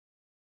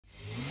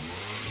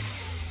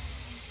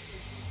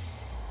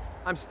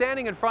I'm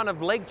standing in front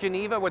of Lake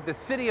Geneva with the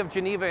city of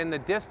Geneva in the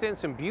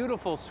distance in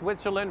beautiful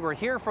Switzerland. We're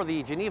here for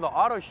the Geneva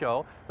Auto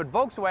Show, but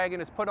Volkswagen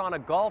has put on a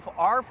Golf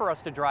R for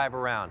us to drive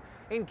around.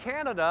 In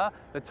Canada,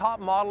 the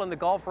top model in the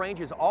Golf range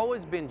has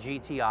always been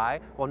GTI.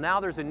 Well, now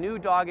there's a new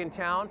dog in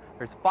town.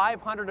 There's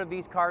 500 of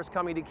these cars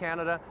coming to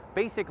Canada,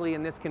 basically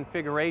in this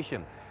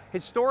configuration.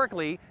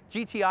 Historically,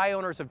 GTI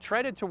owners have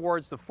treaded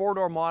towards the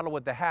four-door model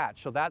with the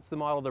hatch, so that's the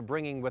model they're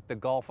bringing with the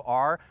Golf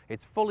R.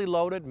 It's fully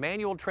loaded,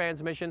 manual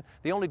transmission.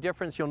 The only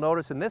difference you'll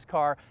notice in this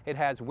car, it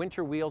has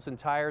winter wheels and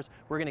tires.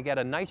 We're going to get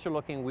a nicer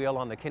looking wheel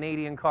on the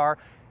Canadian car.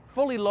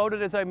 Fully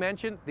loaded, as I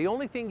mentioned. The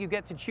only thing you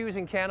get to choose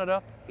in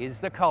Canada is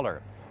the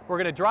color. We're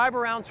going to drive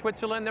around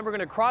Switzerland, then we're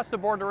going to cross the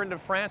border into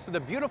France to the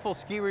beautiful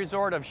ski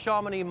resort of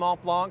Chamonix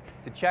Mont Blanc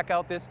to check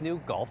out this new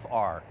Golf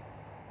R.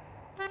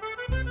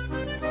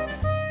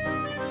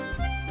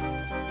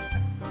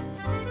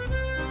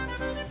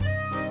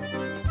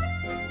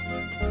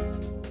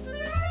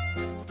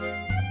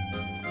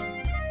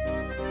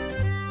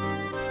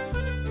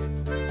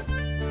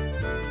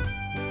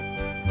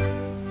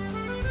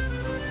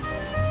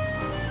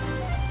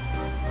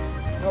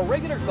 A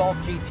regular Golf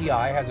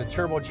GTI has a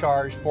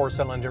turbocharged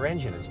four-cylinder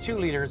engine. It's 2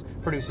 liters,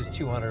 produces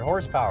 200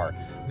 horsepower.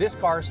 This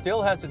car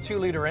still has a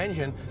 2-liter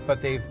engine, but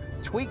they've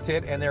tweaked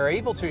it and they're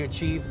able to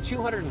achieve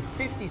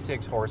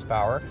 256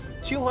 horsepower,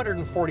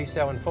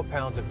 247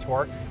 foot-pounds of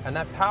torque, and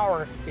that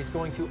power is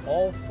going to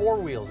all 4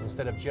 wheels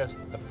instead of just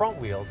the front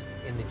wheels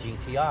in the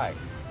GTI.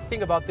 The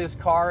thing about this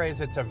car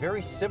is it's a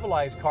very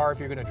civilized car if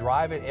you're going to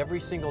drive it every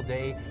single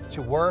day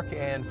to work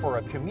and for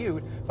a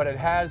commute, but it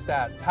has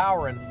that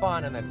power and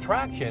fun and that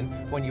traction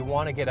when you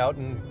want to get out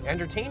and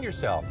entertain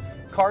yourself.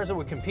 Cars that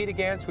would compete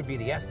against would be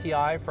the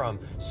STI from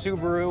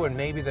Subaru and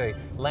maybe the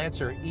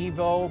Lancer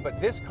Evo,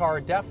 but this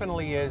car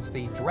definitely is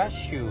the dress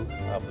shoe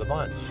of the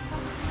bunch.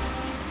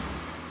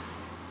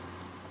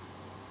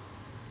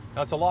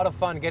 Now, it's a lot of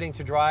fun getting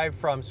to drive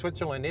from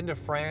Switzerland into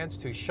France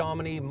to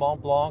Chamonix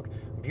Mont Blanc,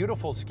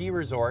 beautiful ski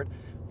resort.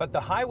 But the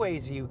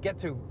highways, you get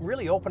to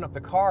really open up the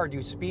car,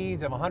 do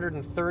speeds of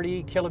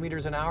 130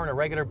 kilometers an hour on a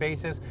regular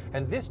basis.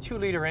 And this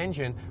 2-liter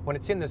engine, when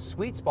it's in the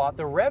sweet spot,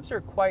 the revs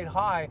are quite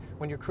high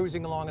when you're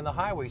cruising along on the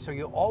highway. So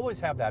you always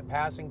have that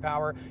passing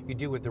power you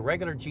do with the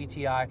regular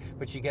GTI,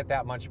 but you get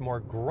that much more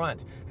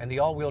grunt. And the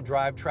all-wheel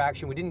drive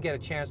traction, we didn't get a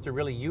chance to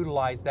really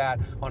utilize that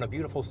on a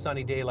beautiful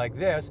sunny day like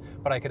this,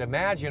 but I could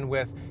imagine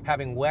with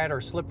having wet or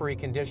slippery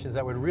conditions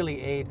that would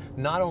really aid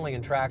not only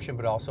in traction,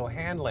 but also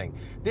handling.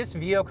 This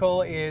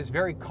vehicle is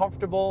very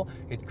comfortable,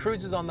 it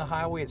cruises on the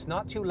highway, it's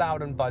not too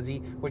loud and buzzy,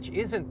 which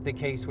isn't the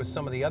case with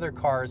some of the other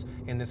cars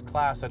in this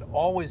class that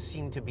always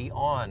seem to be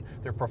on.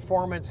 They're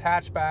performance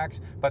hatchbacks,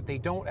 but they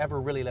don't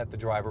ever really let the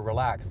driver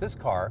relax. This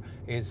car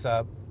is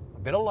a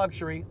bit of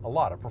luxury, a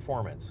lot of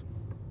performance.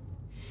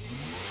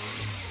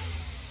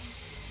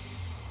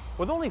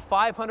 With only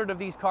 500 of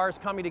these cars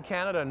coming to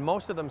Canada and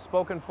most of them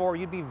spoken for,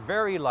 you'd be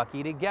very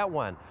lucky to get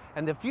one.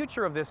 And the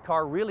future of this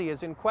car really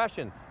is in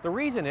question. The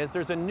reason is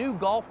there's a new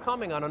Golf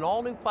coming on an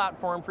all-new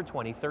platform for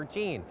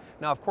 2013.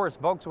 Now, of course,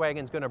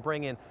 Volkswagen's going to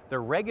bring in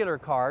their regular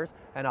cars,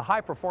 and a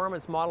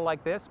high-performance model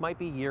like this might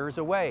be years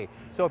away.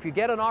 So if you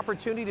get an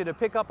opportunity to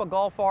pick up a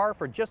Golf R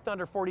for just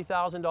under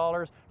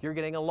 $40,000, you're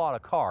getting a lot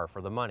of car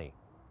for the money.